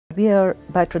We are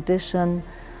by tradition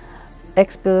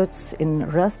experts in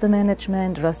raster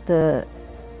management, raster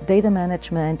data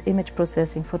management, image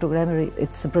processing, photogrammetry.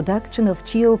 It's the production of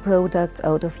geo products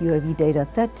out of UAV data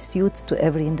that suits to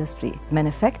every industry.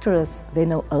 Manufacturers, they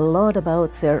know a lot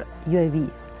about their UAV.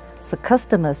 The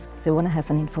customers, they want to have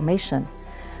an information.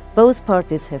 Both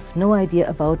parties have no idea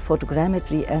about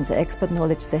photogrammetry and the expert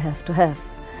knowledge they have to have.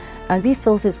 And we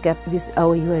fill this gap with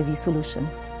our UAV solution.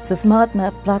 The Smart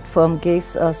M.App platform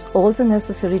gives us all the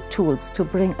necessary tools to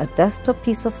bring a desktop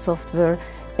piece of software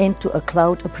into a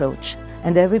cloud approach,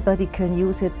 and everybody can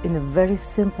use it in a very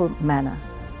simple manner.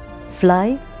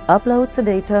 Fly, upload the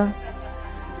data,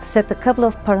 set a couple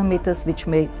of parameters which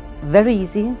make it very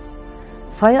easy,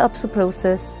 fire up the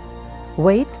process,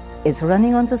 wait, it's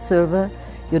running on the server,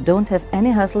 you don't have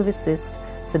any hassle with this,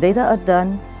 the data are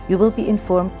done, you will be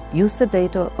informed, use the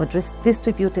data or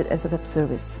distribute it as a web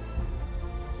service.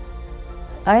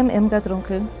 I am Irmgard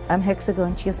Runkel, I'm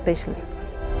Hexagon Geospatial.